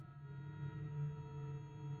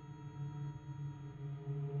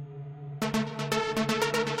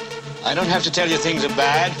I don't have to tell you things are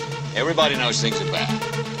bad. Everybody knows things are bad.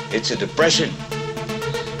 It's a depression.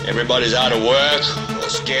 Everybody's out of work or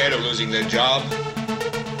scared of losing their job.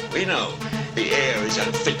 We know the air is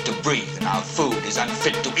unfit to breathe and our food is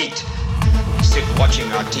unfit to eat. We sit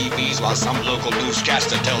watching our TVs while some local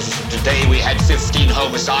newscaster tells us that today we had 15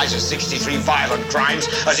 homicides and 63 violent crimes,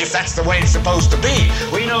 as if that's the way it's supposed to be.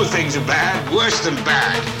 We know things are bad, worse than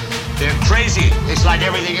bad. They're crazy. It's like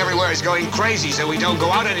everything everywhere is going crazy, so we don't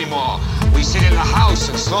go out anymore. We sit in the house,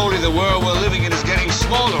 and slowly the world we're living in is getting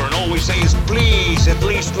smaller, and all we say is, please, at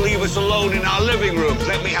least leave us alone in our living rooms.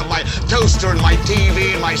 Let me have my toaster and my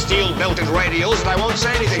TV and my steel-belted radios, and I won't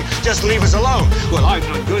say anything. Just leave us alone. Well, I'm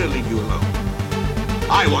not going to leave you alone.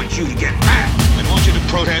 I want you to get mad. I want you to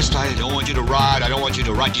protest. I don't want you to riot. I don't want you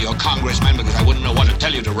to write to your congressman because I wouldn't know what to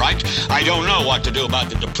tell you to write. I don't know what to do about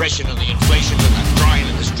the depression and the inflation and the crying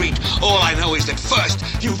in the street. All I know is that first,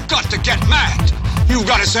 you've got to get mad. You've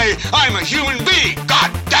got to say, I'm a human being.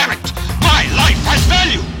 God damn it. My life has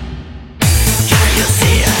value. Can you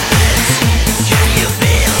see it? Can you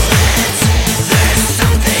feel it? There's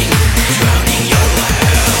something drowning your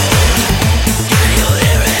world. Can you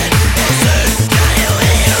hear it? Can you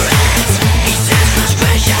hear it? He says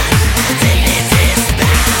frustration, dignity's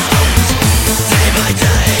bound. Day by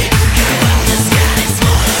day, your world is getting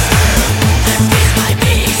smaller. And piece by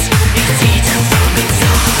piece, it's eaten from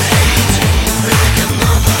inside. Like the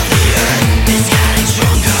mother of the earth, it's getting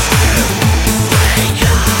stronger. Wake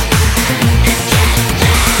up and get mad.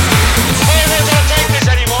 Hey, we don't take this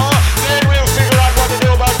anymore. Then we'll figure out what to do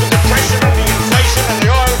about the depression and the inflation and the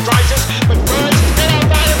oil crisis. But first, get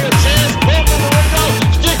up out of your chairs, open the window,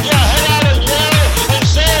 stick your head out and yell and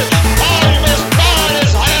say, I'm as bad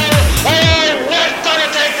as hell. I'm not gonna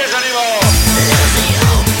take this anymore. Losing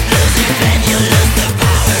hope, losing faith, you lose the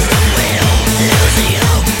power of will. Losing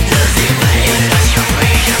hope, losing faith, you lose your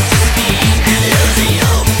freedom to speak. And losing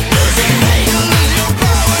hope, losing faith, you lose your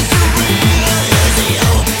power to breathe. Losing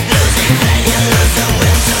hope, losing faith, you lose the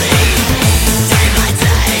will to eat. Day by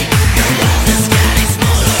day, your world is getting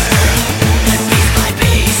smaller. And piece by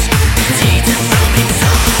piece, it's eaten from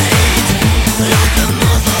inside. Like the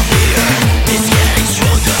mother of the earth, it's getting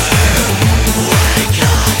stronger. Wake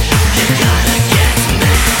up, you gotta get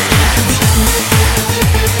mad.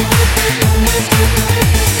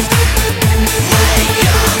 Wake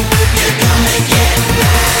up, you gotta get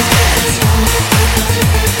mad.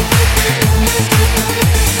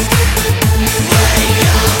 Wake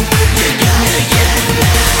up, you gotta get mad.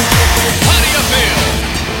 How do you feel?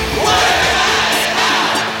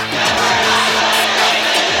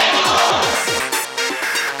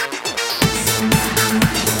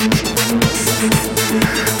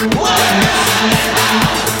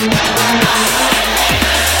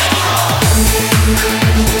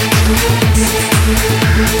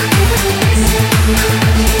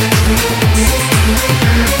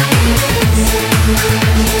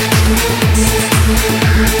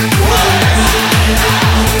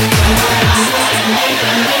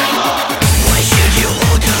 Why should you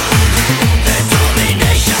walk up the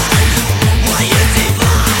domination? Why you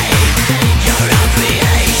divide your own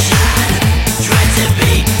creation? Try to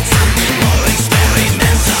be something more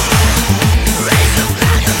experimental. Raise the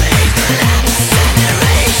flag of hate, collapse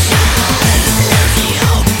generation. Losing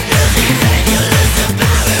hope, losing faith, you lose the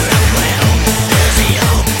power of will. Losing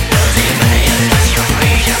hope, losing faith, you lose your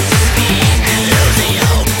freedom to speak. And losing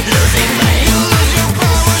hope, losing faith, you lose your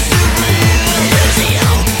power to breathe. Losing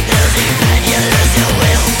hope, losing faith, you lose your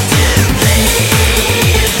will to live.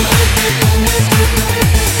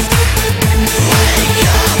 Wake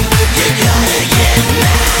up, you gotta get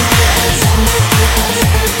mad.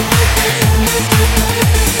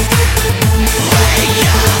 Wake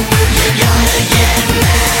up, you gotta get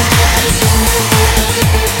mad.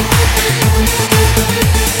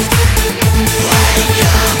 Wake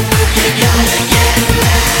up, you gotta get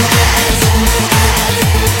mad. Wake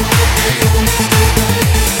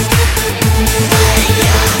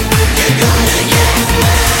up, you gotta get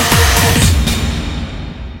mad.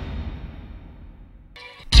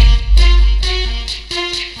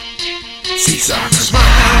 Sie sagen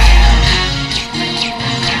Smile.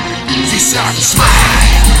 Sie sagen Smile.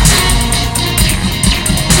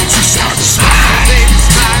 Sie sagen Smile.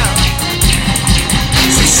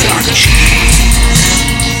 Sie sagen Cheese.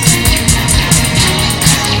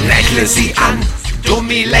 Lächle sie an,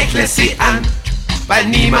 Dummi, lächle sie an, weil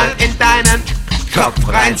niemand in deinen Kopf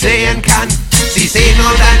reinsehen kann. Sie sehen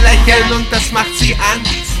nur dein Lächeln und das macht sie an,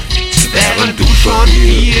 während du schon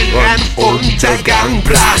ihren Untergang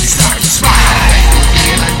planst. Sie sagen Smile,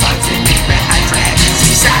 ihren wahnsinnig behalten.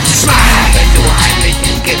 Sie sagen Smile, wenn du heimlich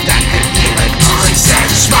in Gedanken ihren Ohren. Sie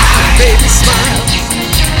sagen Smile,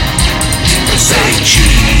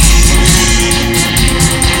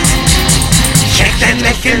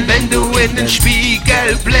 wenn du in den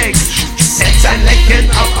Spiegel blickst. Setz ein Lächeln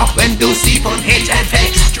auf, auch wenn du sie von hinten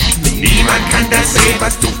fängst. Niemand kann das sehen,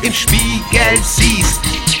 was du im Spiegel siehst.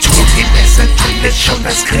 Tut indessen alles schon,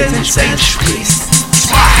 das Grinsen sprießt.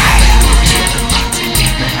 Smile!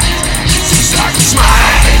 Sie sagt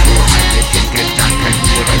Smile!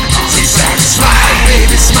 Sie sagt Smile,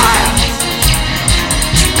 baby, smile!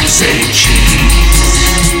 Say cheese!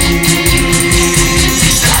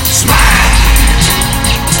 Sie sagt Smile!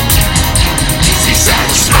 Sie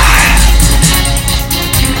sagt Smile!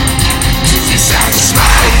 Sie sagt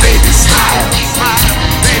Smile, baby, smile! Smile,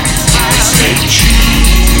 baby, smile! Say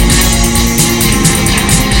cheese!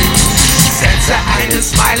 Setze einen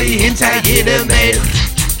Smiley hinter jedem Bild.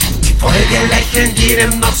 Folge lächelnd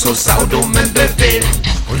jedem noch so saudummen Befehl.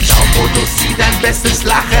 Und schau Fotos, zieh dein bestes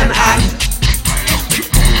Lachen an.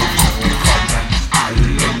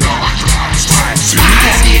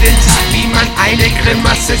 Smile jeden Tag, wie man eine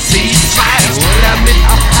Grimasse sieht. Nur damit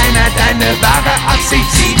auch keiner deine wahre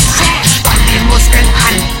Absicht sieht. Spann die Muskeln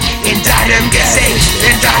an in deinem Gesicht,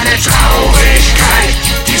 denn deine Traurigkeit,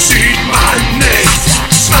 die sieht man nicht.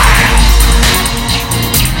 Smile!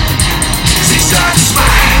 Sie sagt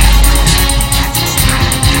Smile!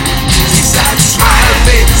 Sie sagt Smile,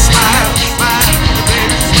 baby, smile, smile,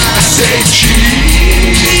 baby, smile. I say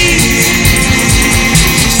cheese!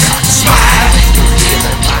 Smile!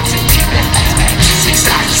 Sie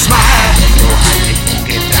sagt Smile!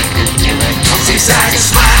 Sie sagt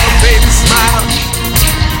Smile, baby, smile!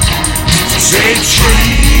 Say cheese!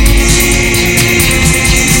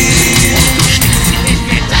 Du stehst sie in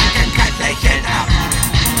Gedanken kein Lächeln ab.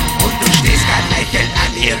 Und du stehst kein Lächeln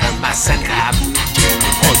an ihrem Massengrab.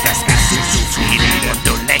 Und das Ganze zu viel und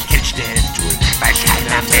du lächelst still, weil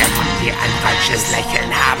keiner mehr von dir ein falsches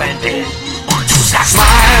Lächeln haben will. Und du sagst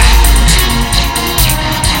Smile!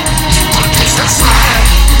 Und du sagst Smile!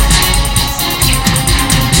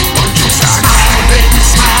 Und du sagst Smile, baby,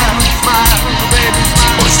 smile, smile, baby,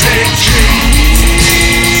 smile. Und say cheese!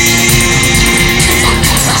 Und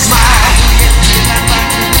du sagst Smile!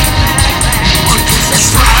 Und du sagst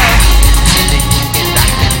Smile!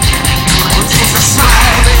 Und du sagst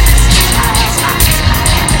Smile, baby,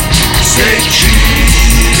 say cheese!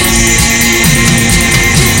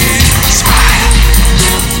 Smile!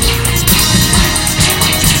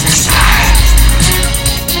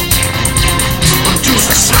 Und du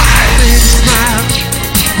sagst Smile, baby, smile!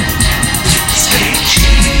 Say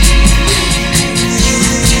cheese!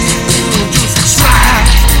 Und du sagst Smile!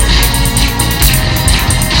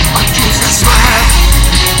 Und du sagst Smile!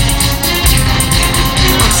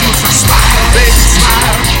 Und du sagst Smile, baby,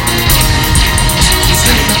 smile!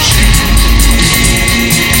 Say cheese!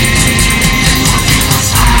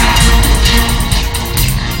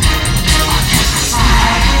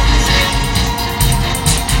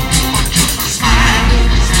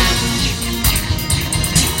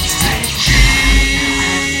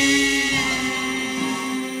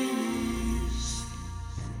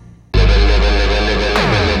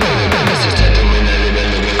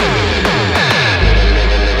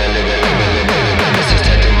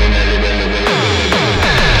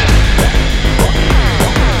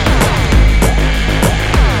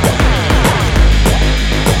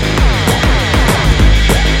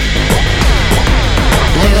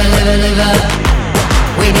 Liver,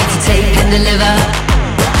 we need to take and deliver.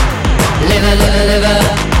 Liver,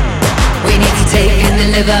 we need to take and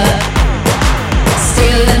deliver.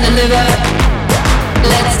 Steal and deliver,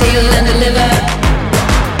 let's steal and deliver.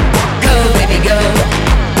 Go baby go,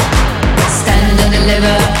 stand and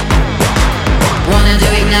deliver. Wanna do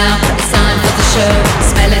it now, it's time for the show.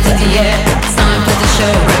 Smell it in the air, it's time for the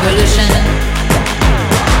show. Revolution,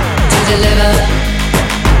 to deliver.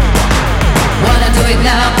 Wanna do it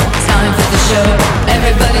now, it's time for the show.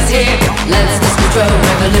 Everybody's here, let's lose control.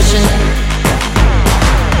 Revolution,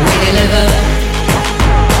 we deliver.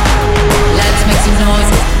 Let's make some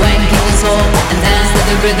noise, wank in the soul, and dance to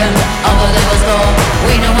the rhythm of a devil's door.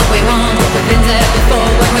 We know what we want, we've been there before.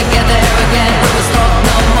 When we get there again, we will stop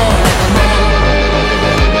no more, nevermore.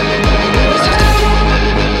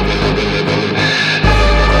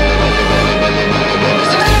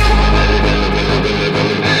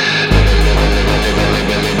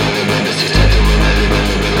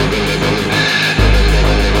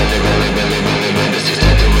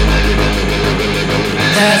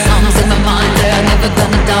 There are songs in my mind, they are never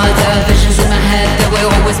gonna die. There are visions in my head that will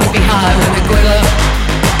always make me high. When we quiver,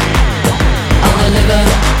 I'll deliver.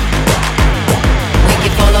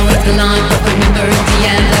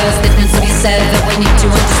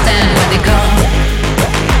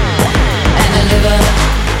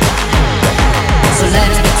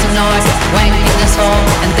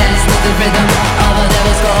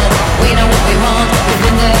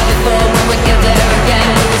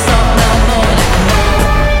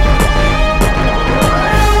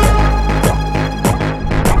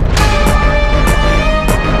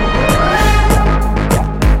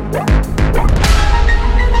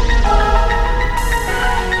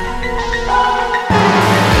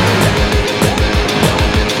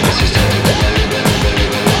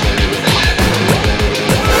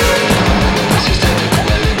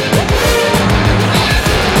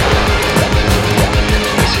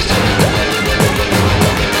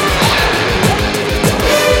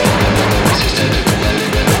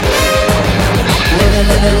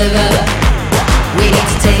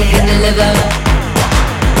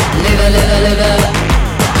 liver.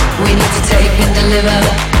 We need to take and deliver.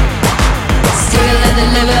 Steal and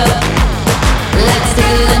deliver. Let's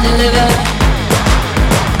steal and deliver.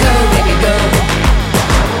 Go, baby, go.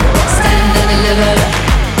 Stand and deliver.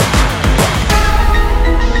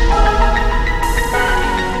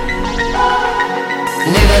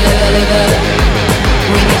 Liver.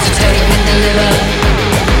 We need to take and deliver.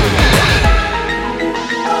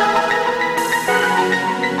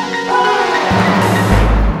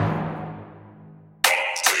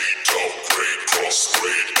 Update, downgrade,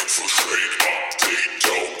 cross-grade, infiltrate. Update,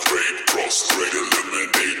 downgrade.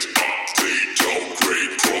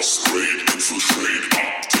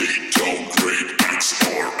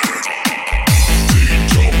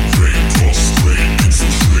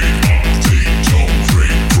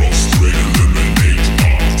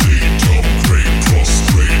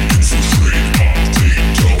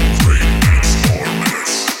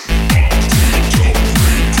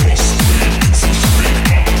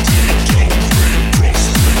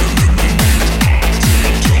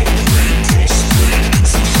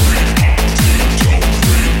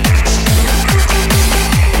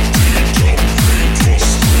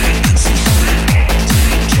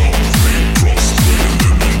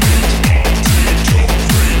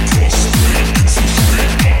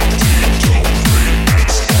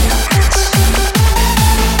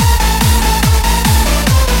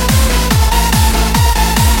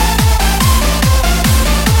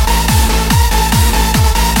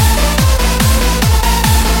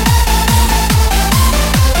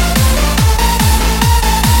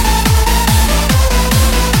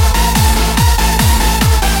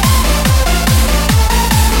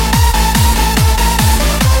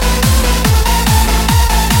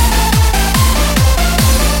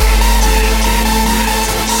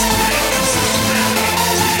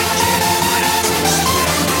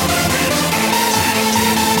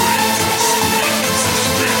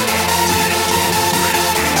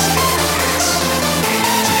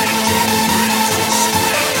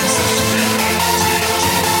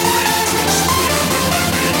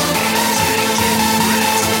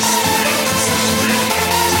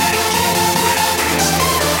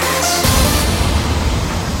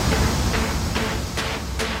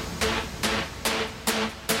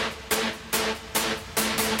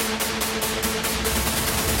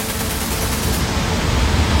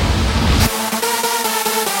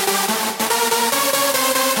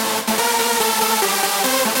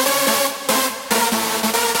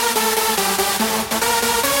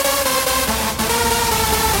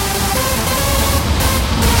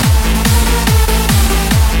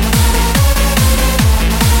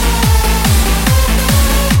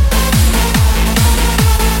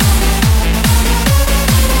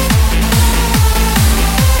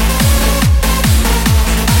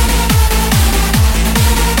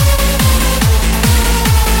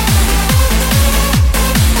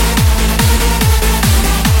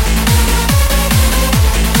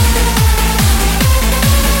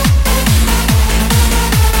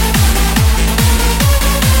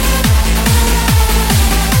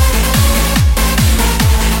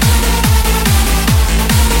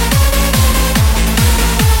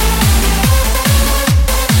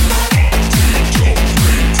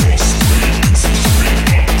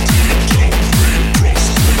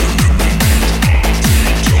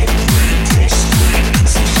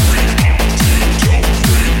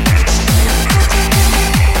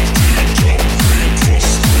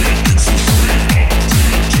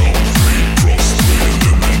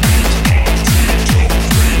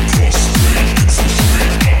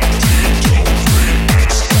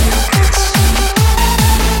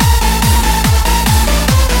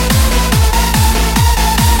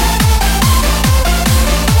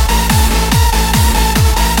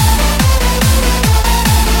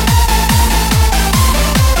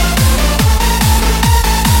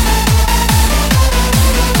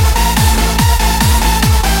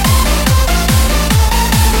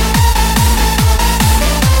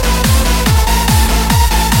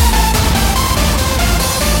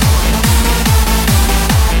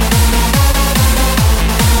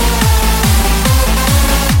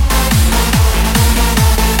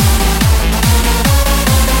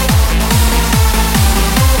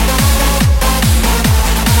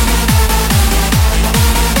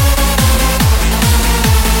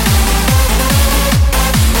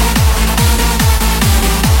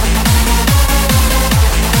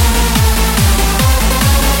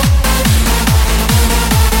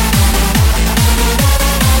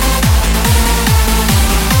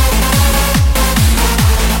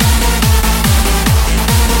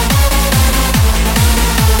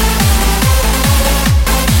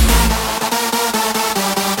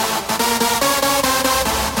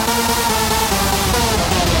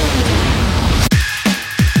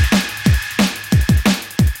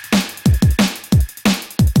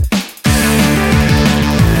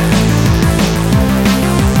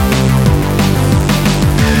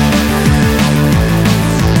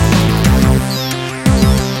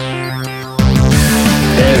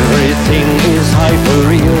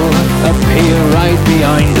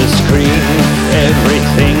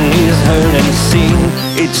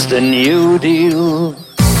 That's the New Deal. The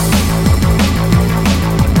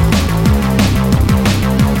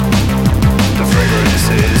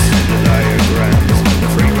fragrances, the diagrams, the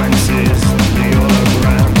frequencies, the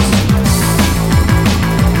holograms.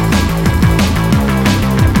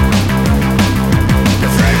 The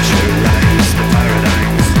fractured lines, the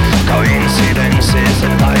paradigms, coincidences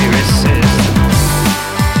and viruses.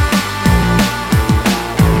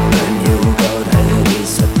 The new Godhead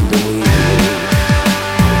is at the wheel.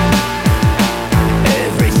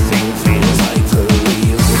 Everything feels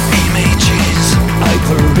hyper-real. Images,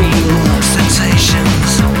 hyper-real. Sensations,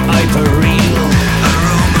 hyper-real.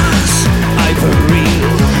 Aromas,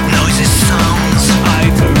 hyper-real. Noises, sounds,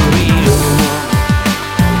 hyper-real.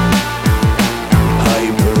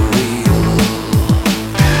 Hyper-real.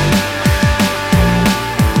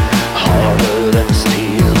 Harder than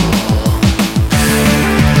steel.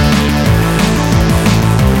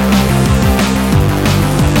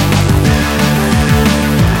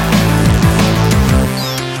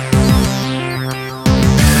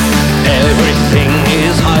 Everything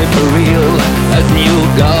is hyper-real. A new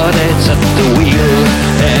Godhead's at the wheel.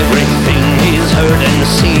 Everything is heard and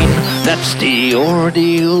seen. That's the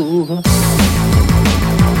ordeal.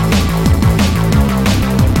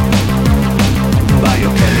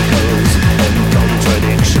 Biochemicals and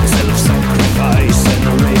contradictions, self-sacrifice and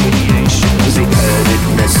radiation,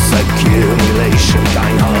 the-headedness, accumulation,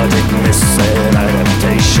 kind-heartedness and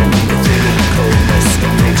adaptation, ethicalness,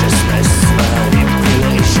 contagiousness,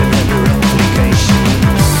 manipulation and replication.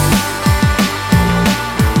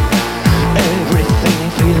 Everything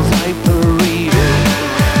feels hyper-real.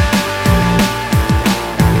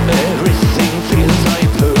 Everything feels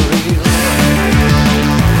hyper-real.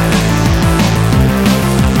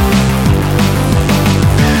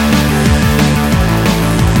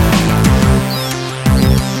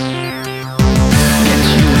 Get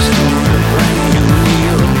used to the brand new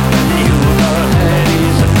deal. New Godhead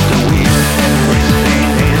is at the wheel. Everything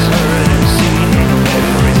is heard and seen.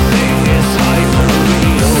 Everything is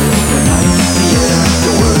hyper-real. The night, the air,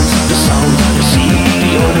 the words, the sound, the sea,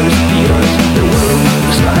 the odors, the earth, the world,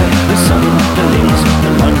 the sky, the sun, the limbs,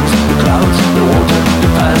 the lungs, the clouds, the water, the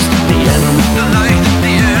past, the end. The light,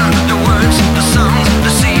 the air, the words, the sound,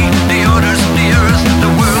 the sea, the odors, the earth,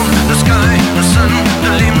 the world, the sky, the sun,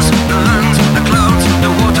 the limbs, the lands, the clouds, the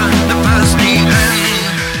water, the past, the end.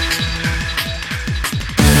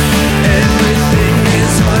 Everything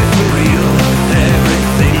is hyper-real.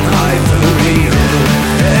 Everything hyper-real.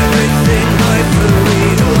 Everything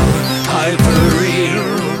hyper-real. Hyper-real.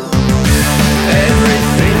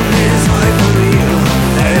 Everything is hyper-real.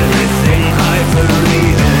 Everything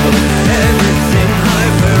hyper-real. Everything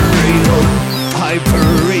hyper-real.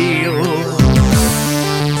 Hyper-real.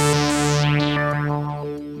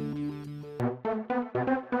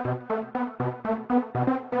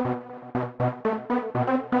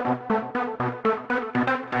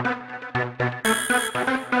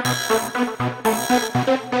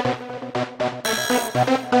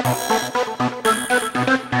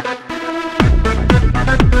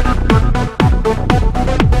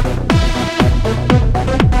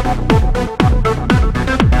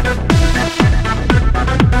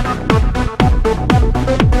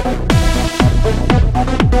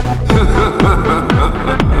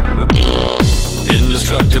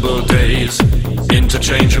 Indestructible days,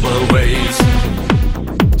 interchangeable ways.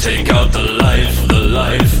 Take out the life, the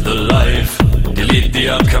life, the life. Delete the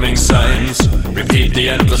upcoming signs. Repeat the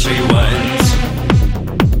endless rewinds.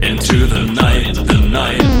 Into the night, the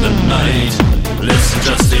night, the night. Listen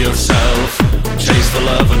just to yourself. Chase the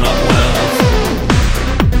love and not wealth.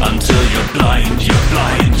 Until you're blind, you're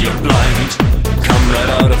blind, you're blind. Come right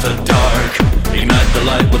out of the dark. Ignite the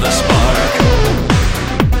light with a spark.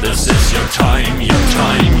 This is your time, your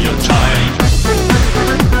time, your time.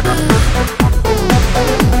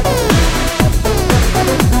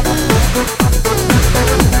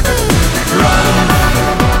 Run,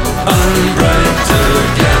 unbreak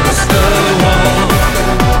against the wall.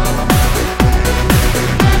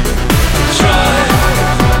 Try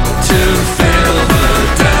to feel the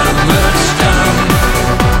damage done.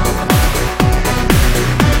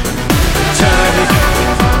 Take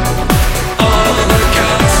all the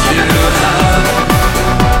guts you have.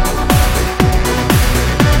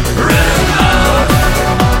 Rip out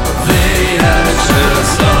the edges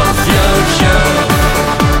of your cure.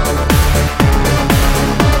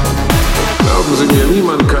 Glauben Sie mir,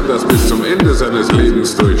 niemand kann das bis zum Ende seines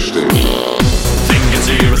Lebens durchstehen. Think it's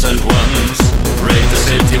zeros and ones. Raid the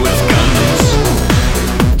city with guns.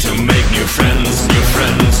 To make new friends, new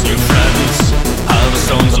friends, new friends. Have the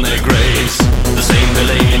stones on their graves. The same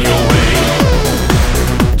delay in your way.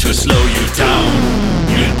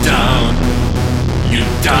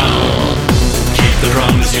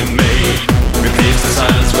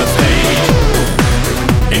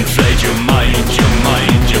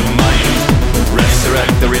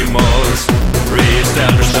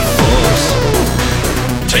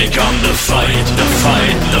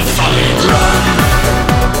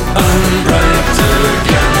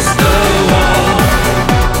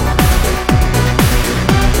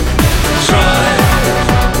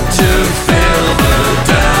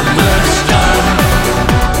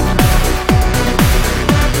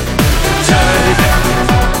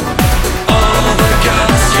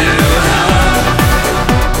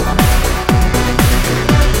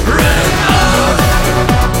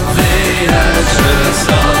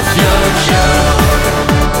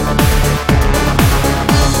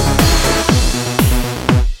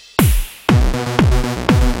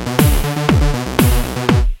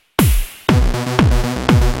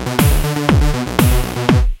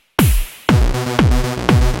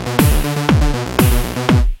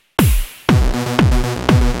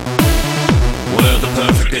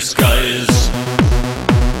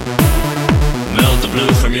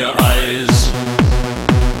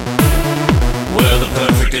 Wear the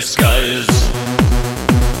perfect disguise.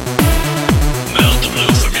 Melt the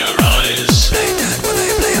blue from your eyes. Play dead when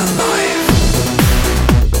they play alive.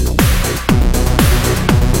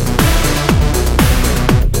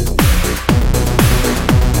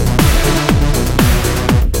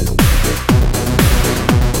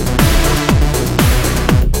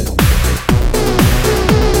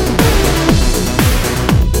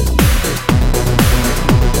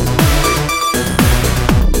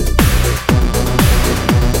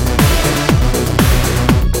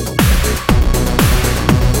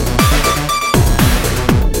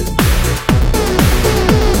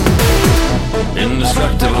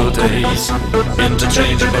 Indestructible days,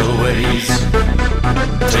 interchangeable ways.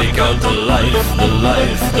 Take out the life, the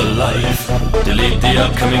life, the life. Delete the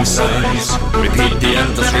upcoming signs. Repeat the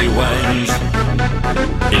endless rewind.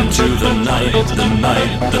 Into the night, the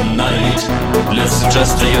night, the night. Listen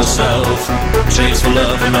just to yourself. Chase for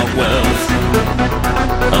love and not wealth.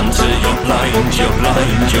 Until you're blind, you're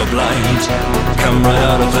blind, you're blind. Come right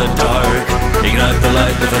out of the dark. Ignite the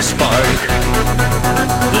light with a spark.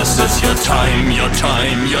 This is your time, your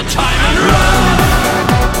time, your time. And run,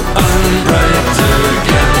 unbraked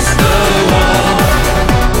against the wall.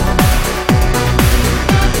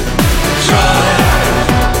 Try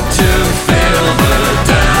to feel the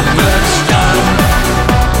damage done.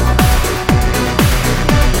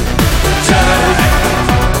 Take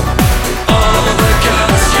all the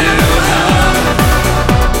guts you have.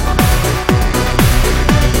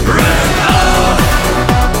 Rip out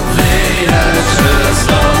the edges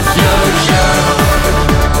of your cure.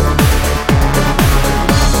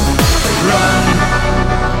 Run,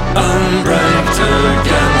 unbraked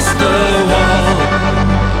against the wall.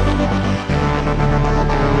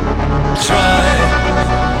 Try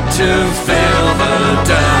to feel the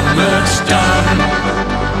damage done.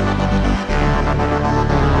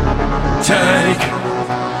 Take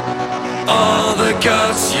all the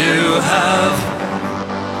guts you have.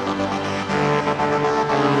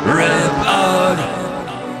 Rip out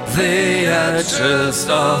the edges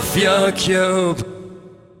of your cube.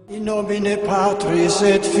 In nomine Patris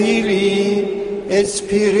et Filii et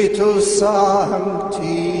Spiritus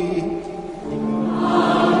Sancti.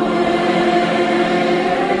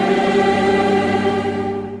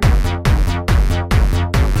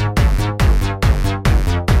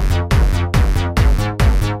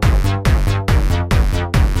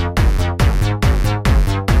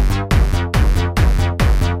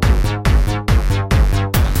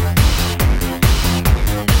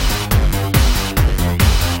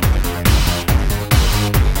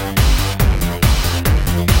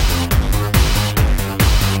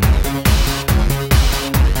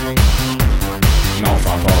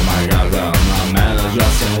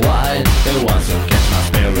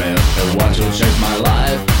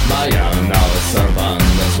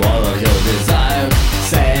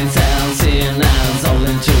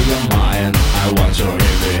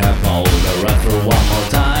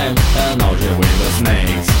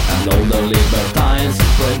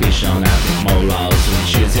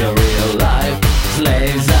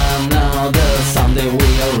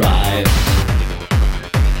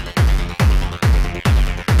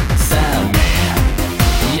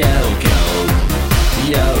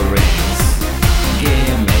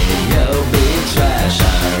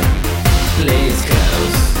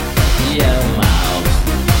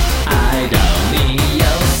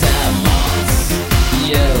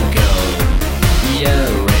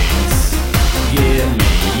 Give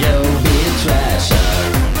me your big treasure.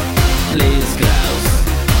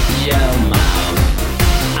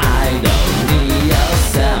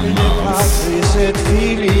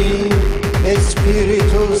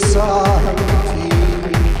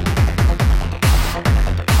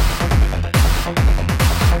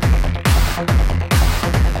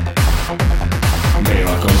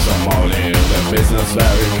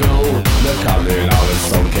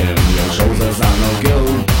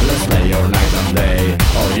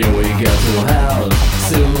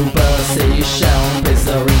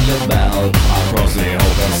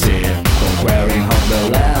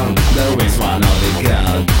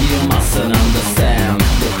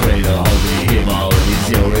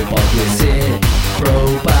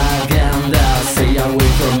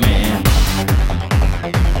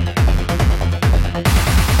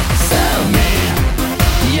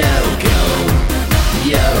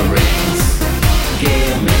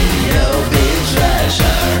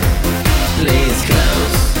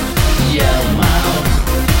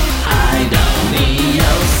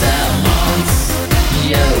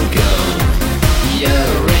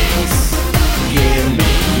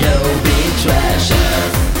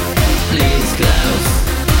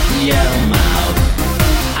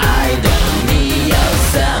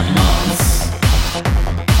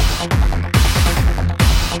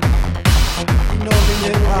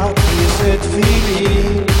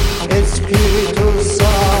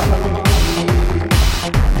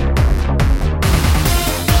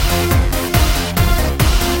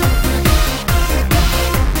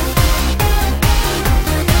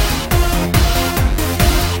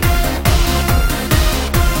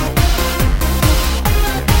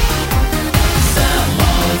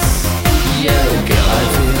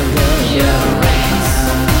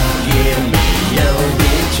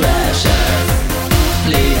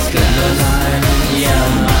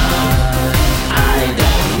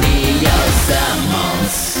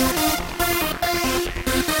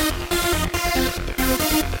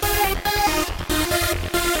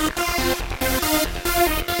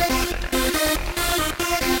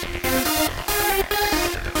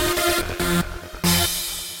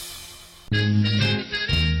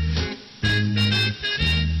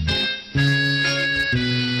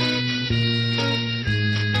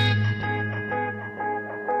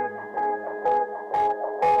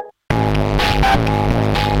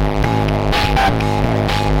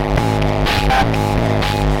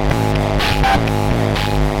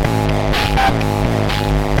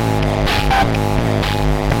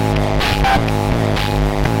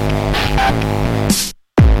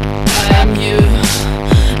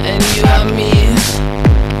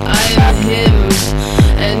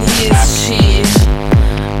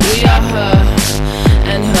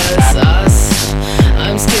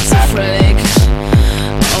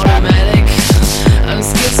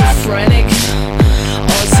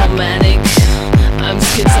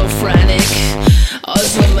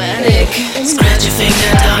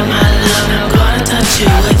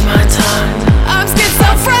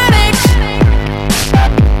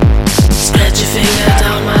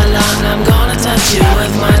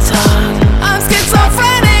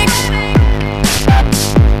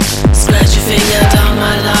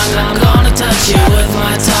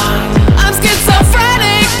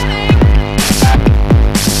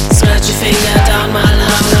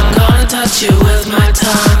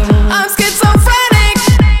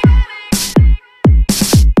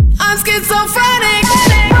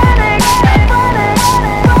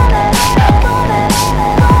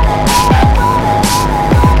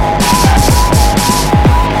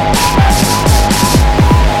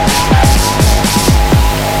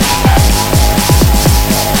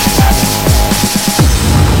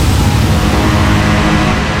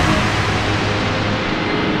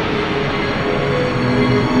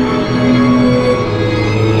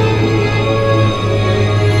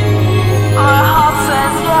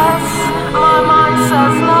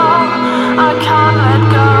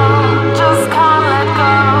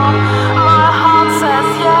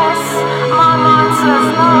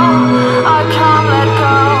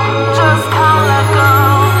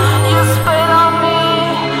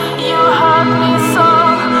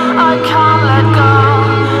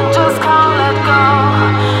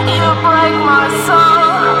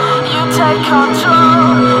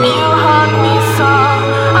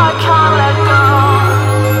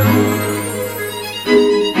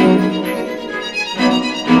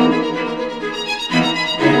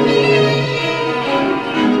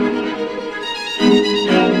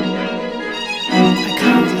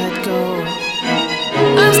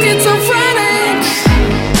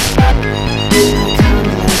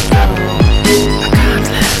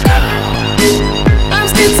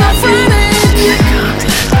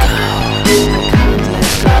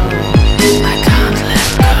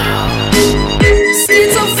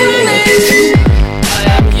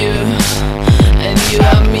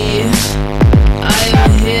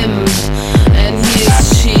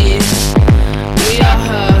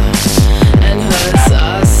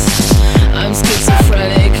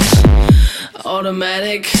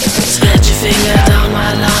 automatic. Scratch your finger down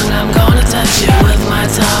my lung, I'm gonna touch you with my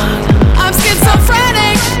tongue. I'm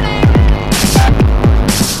schizophrenic.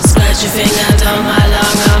 Scratch your finger down my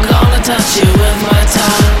lung, I'm gonna touch you with my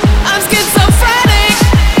tongue. I'm schizophrenic.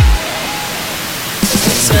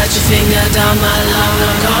 Scratch your finger down my lung,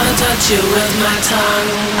 I'm gonna touch you with my tongue.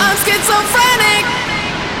 I'm schizophrenic.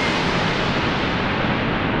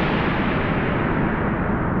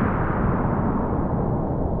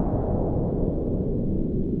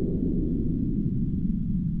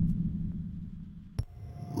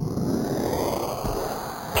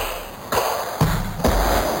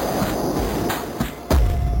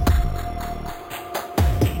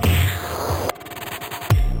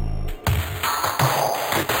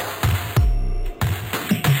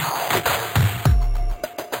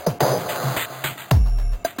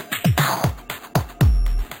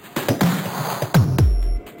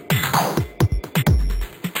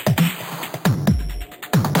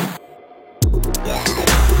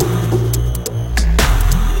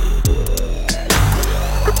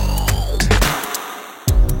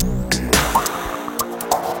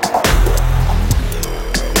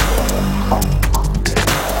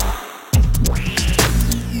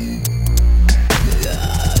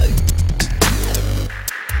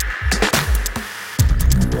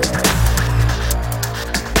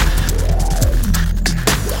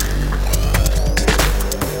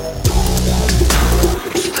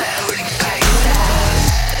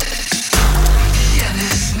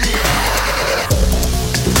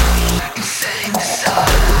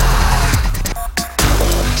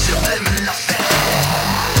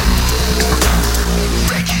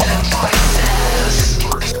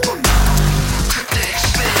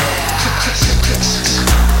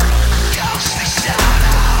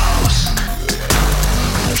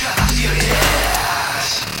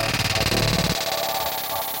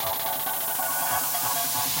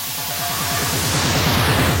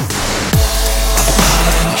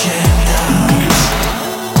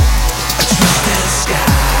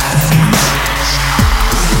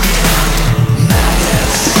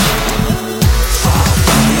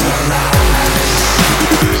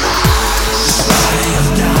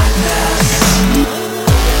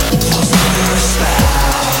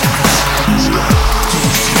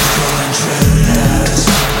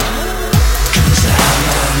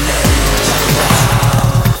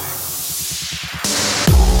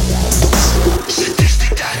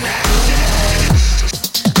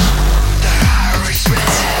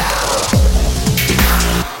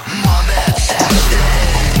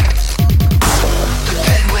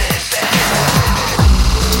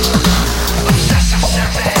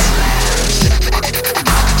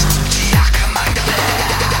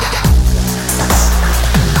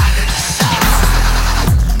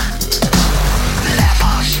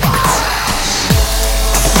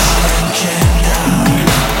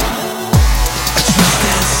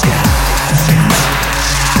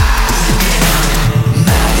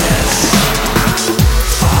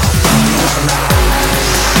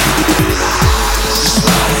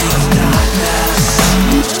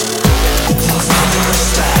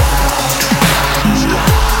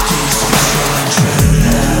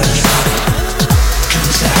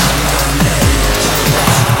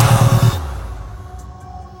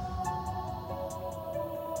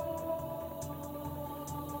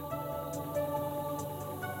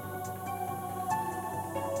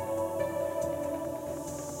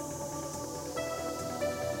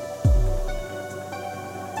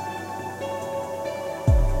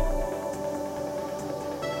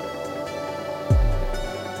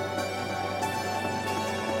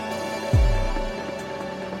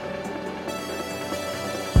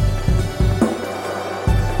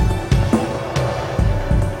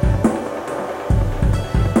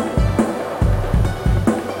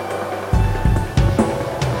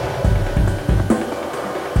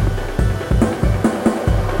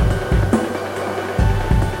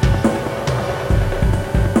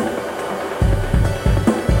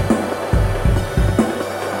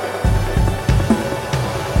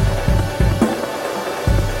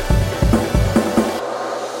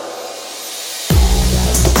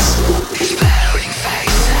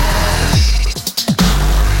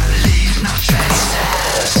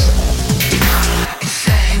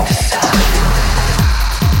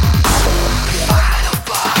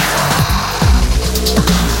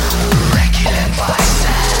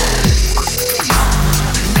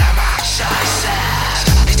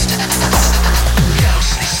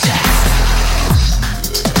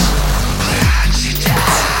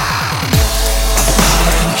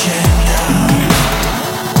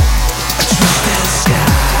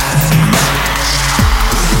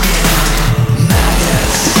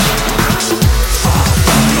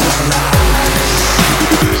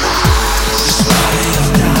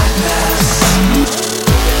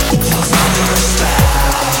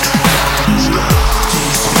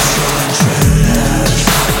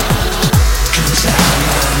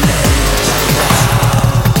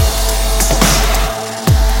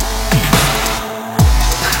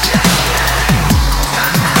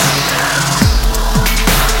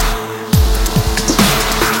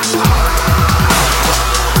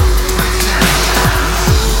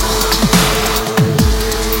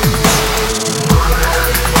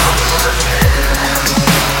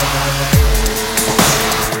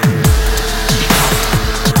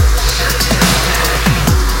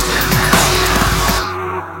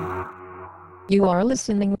 You are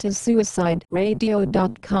listening to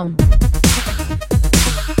SuicideRadio.com.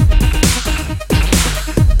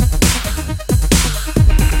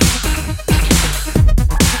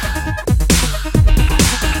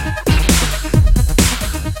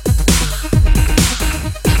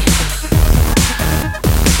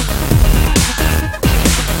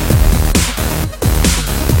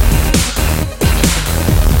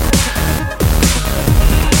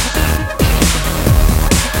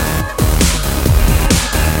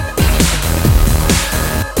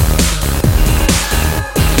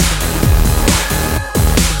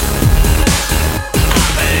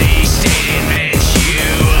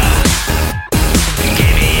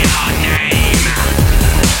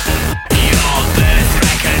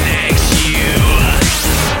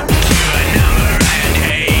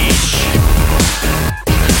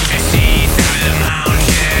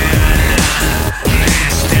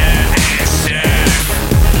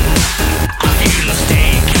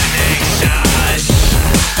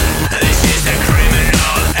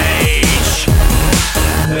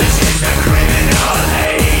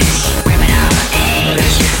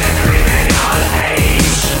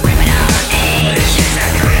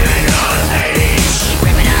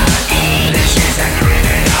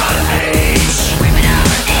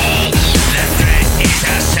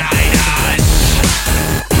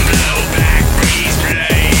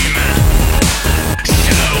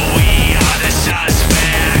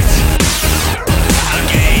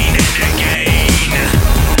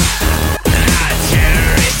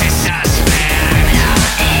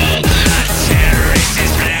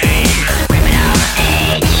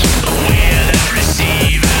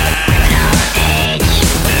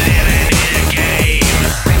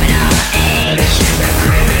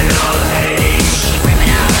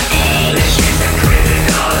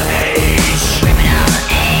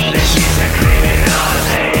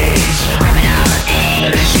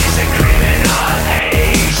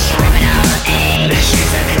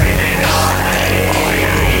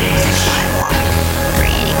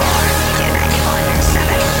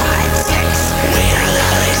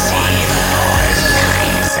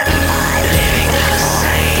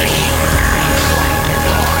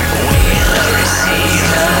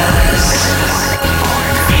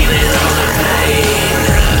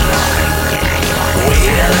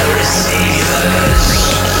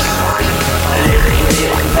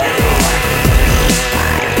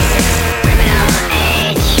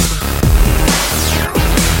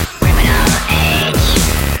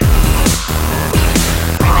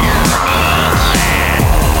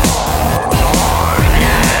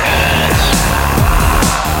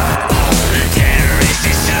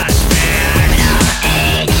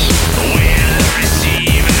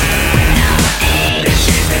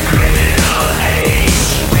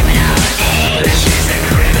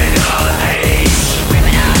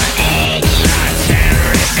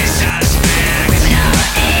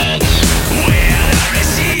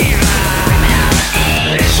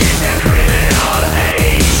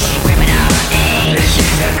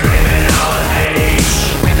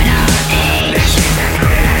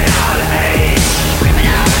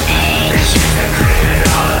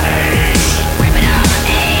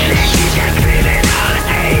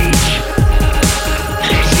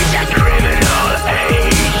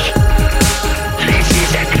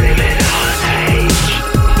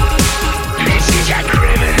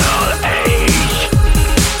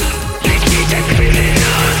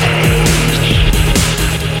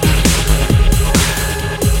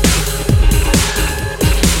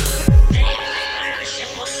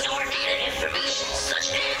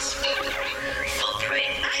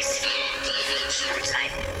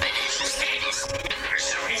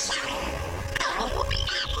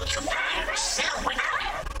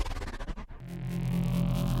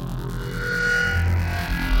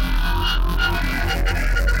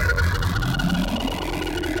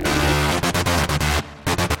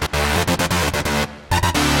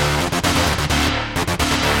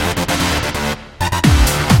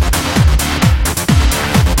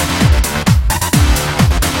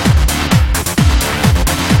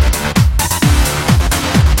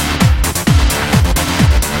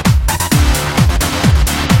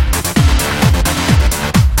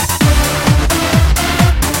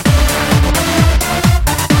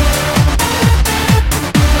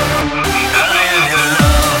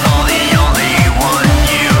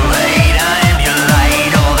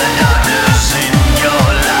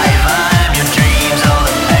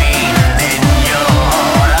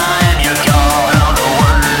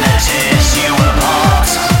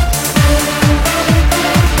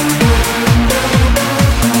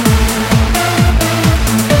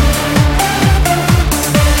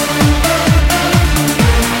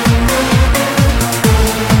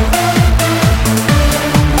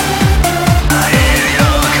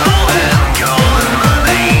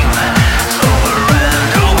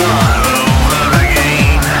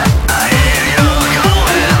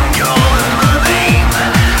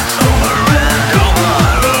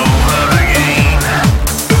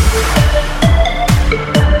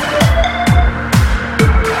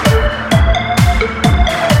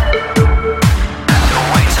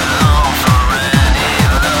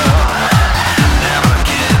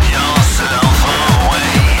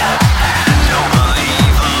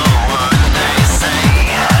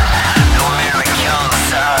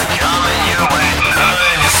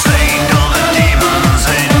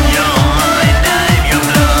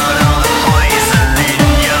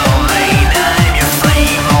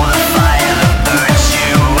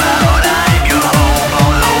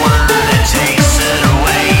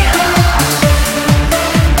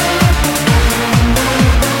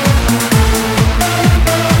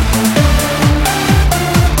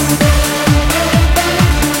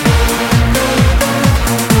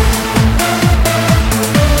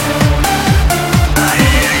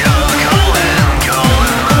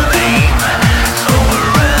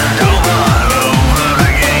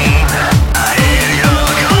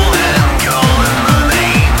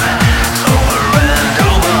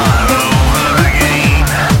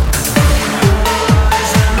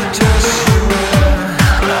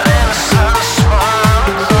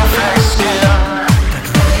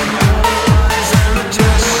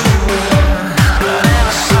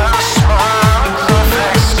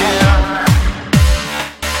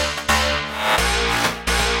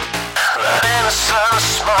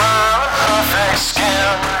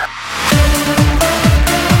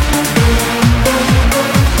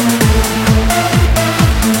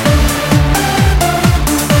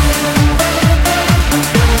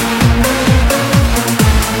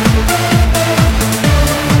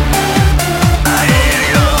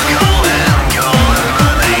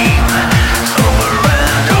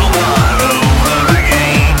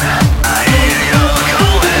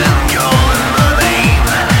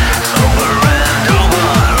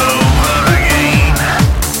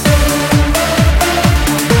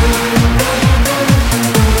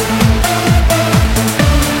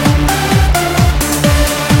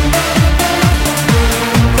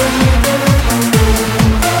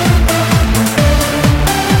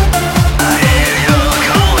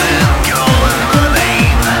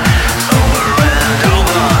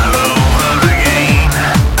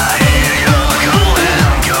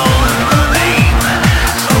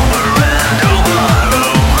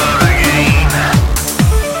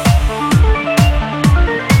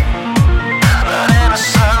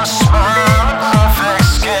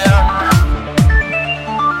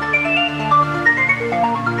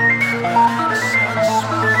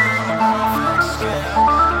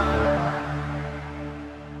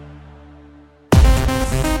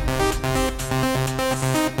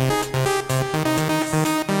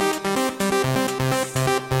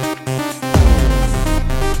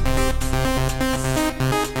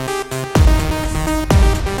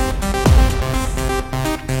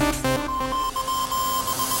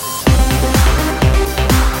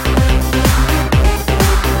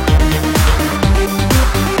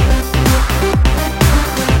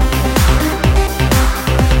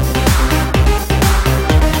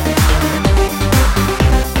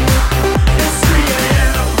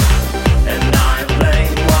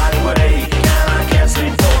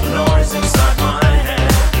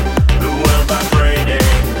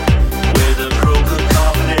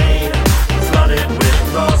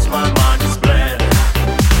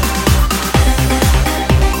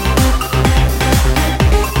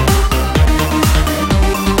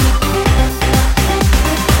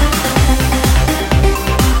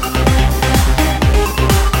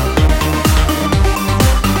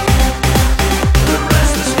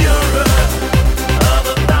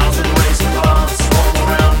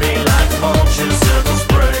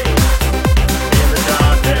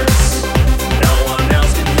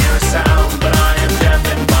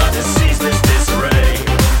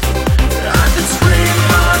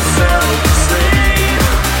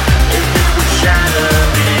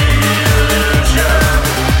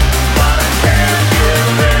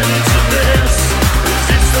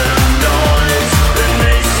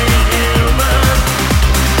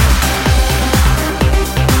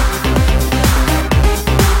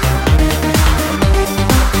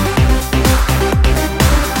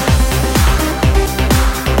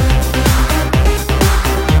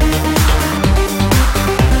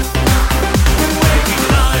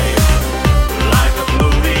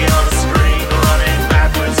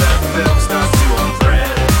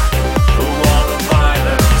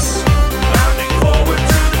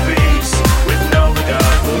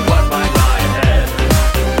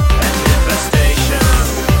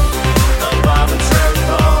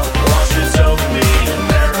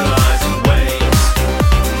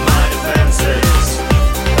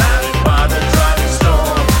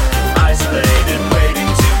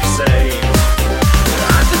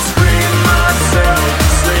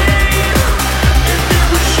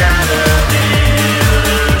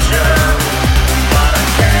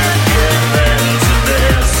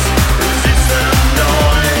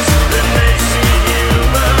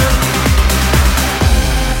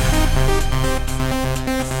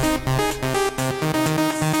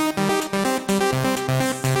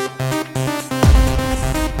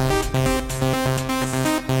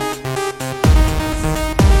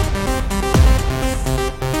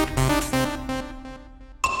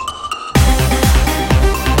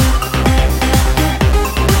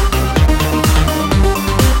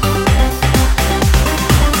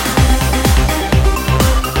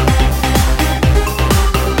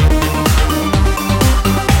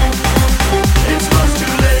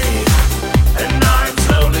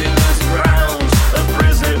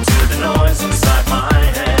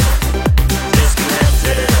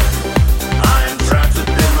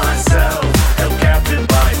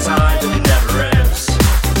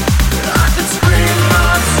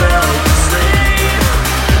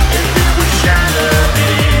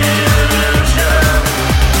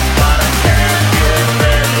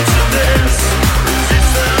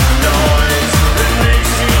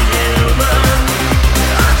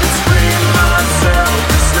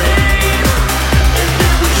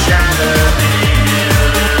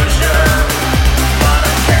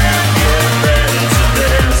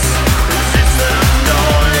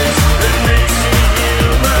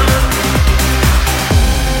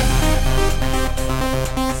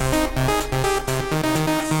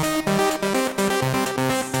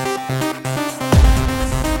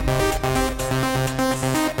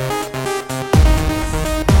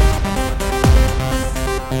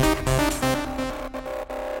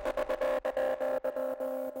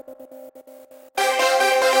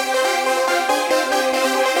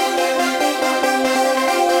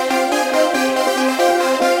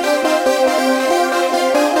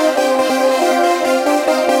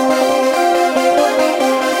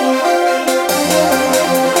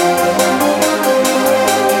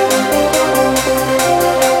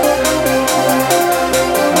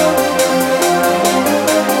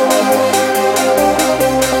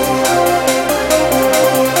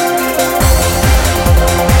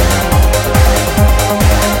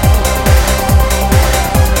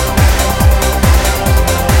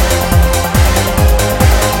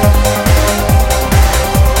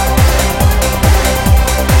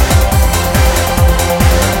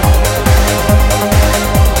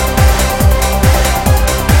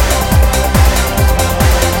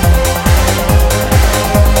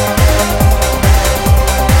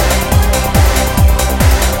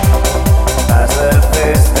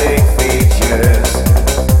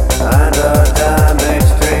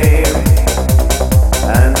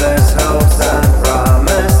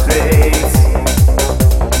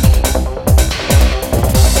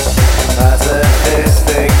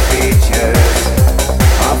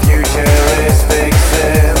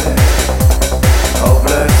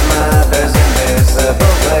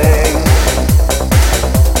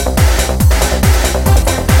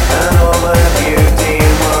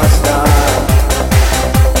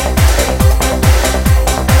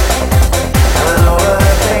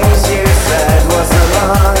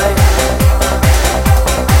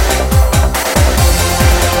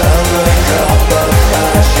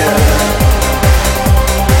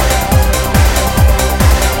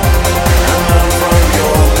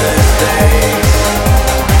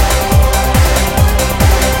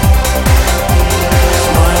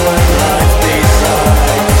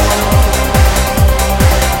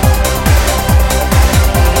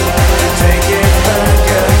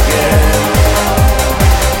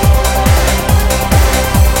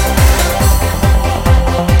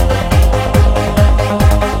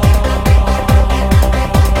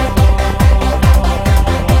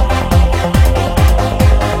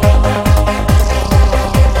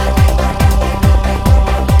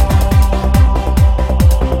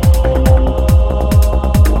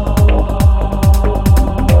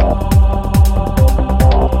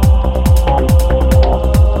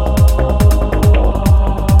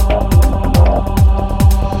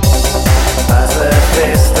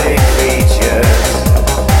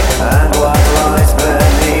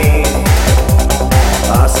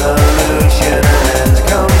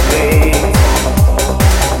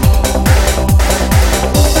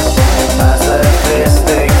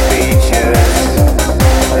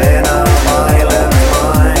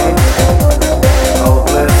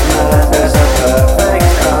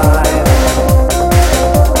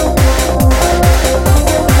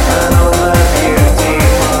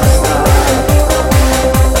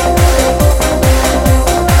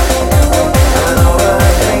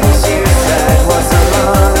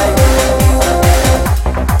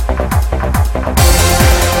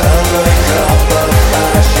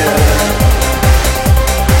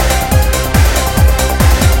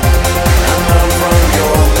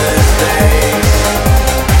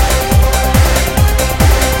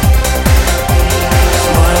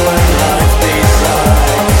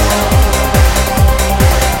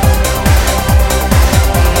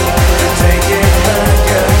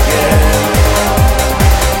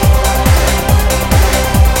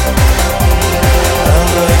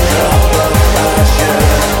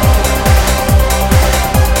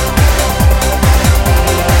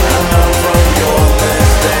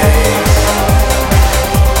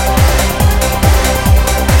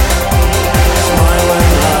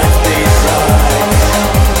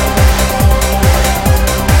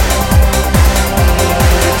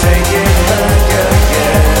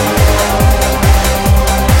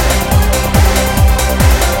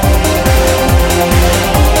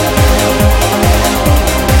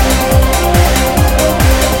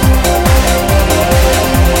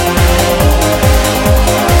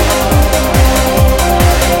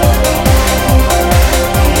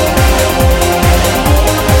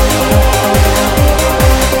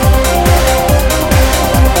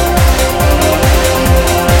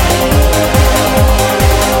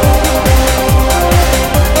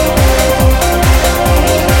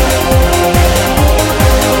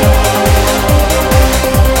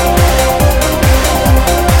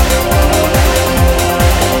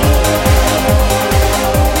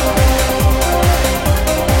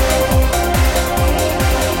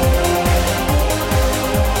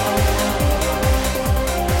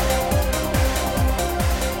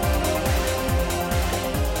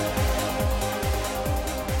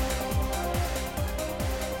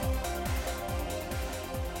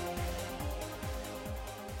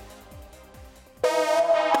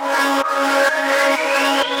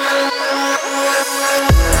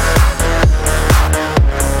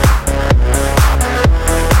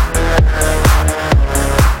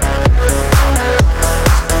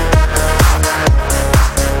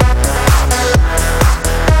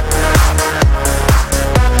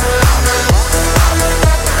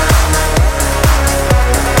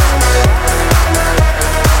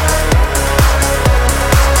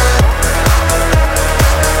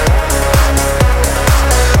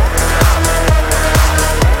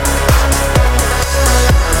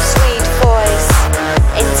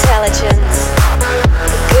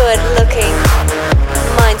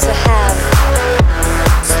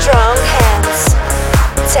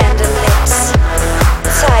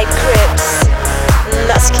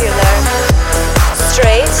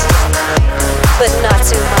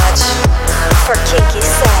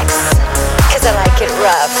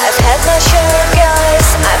 rough. I've had my share of guys,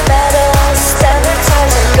 I'm at a standard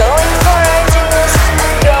times. I'm going for ideas,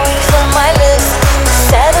 I'm going for my list.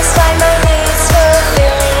 Satisfy my needs,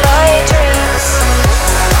 fulfilling my dreams.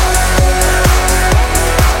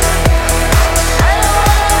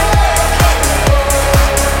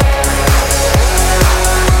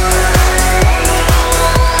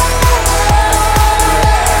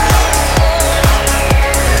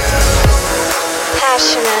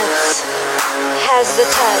 Passionate, has the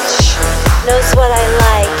touch, knows what I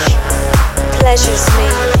like, pleasures me.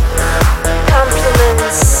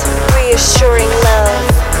 Compliments, reassuring love,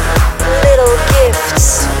 little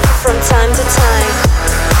gifts from time to time.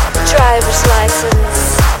 Driver's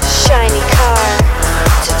license, shiny car,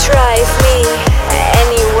 to drive me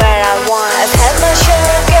anywhere I want. I've had my share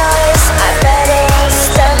of guys, I'm at a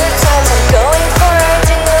standard times. I'm going for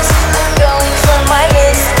ideas, I'm going for my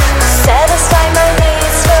list. Satisfy my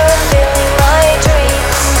needs, fulfilling my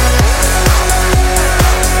dreams.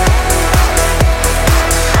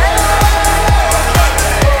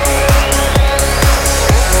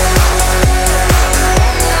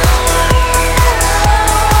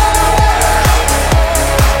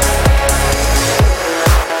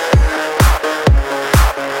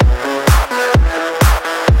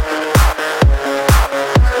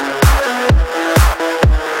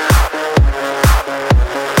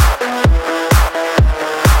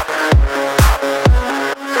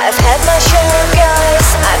 I've had my share of guys,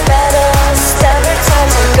 I'm at a standard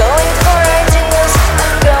times. I'm going for ideas,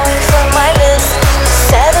 I'm going for my list.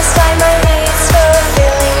 Satisfy my needs,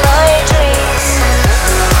 fulfilling my dreams.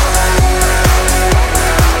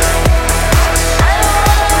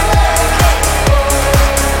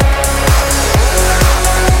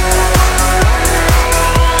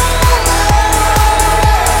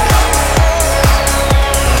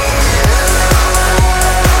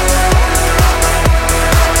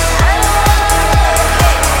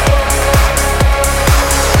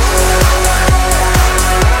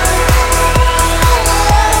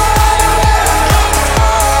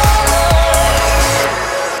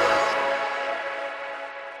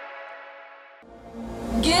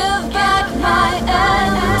 Give back my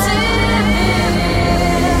MTV.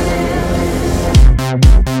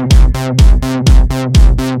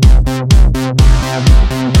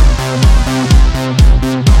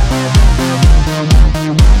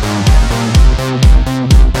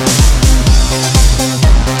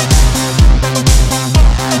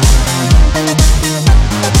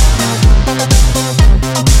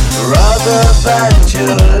 Rather than to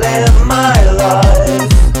live my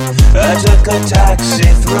life, I took a taxi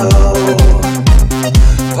through,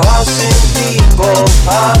 passing people,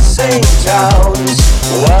 passing towns,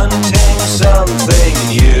 wanting something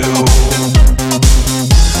new.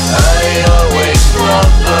 I always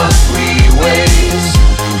love the freeways,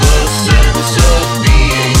 the sense of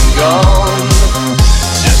being gone.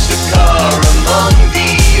 Just a car among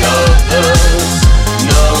the others,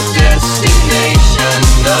 no destination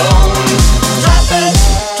known. Traffic,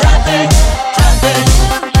 traffic, traffic.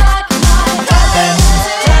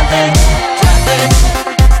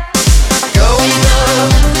 Going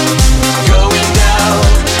up, going down,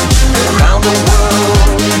 around the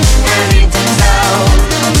world, heading to town.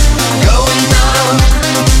 Going up,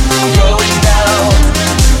 going down,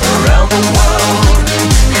 around the world,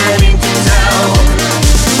 heading to town.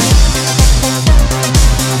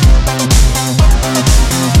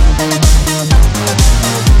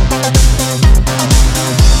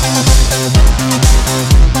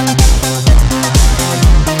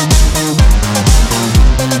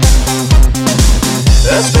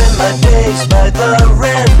 I spent my days by the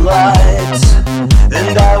red lights,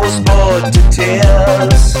 and I was bored to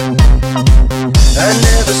tears. I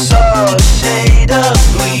never saw a shade of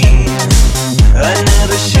green, I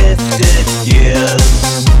never shifted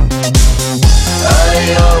gears.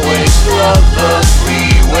 I always loved the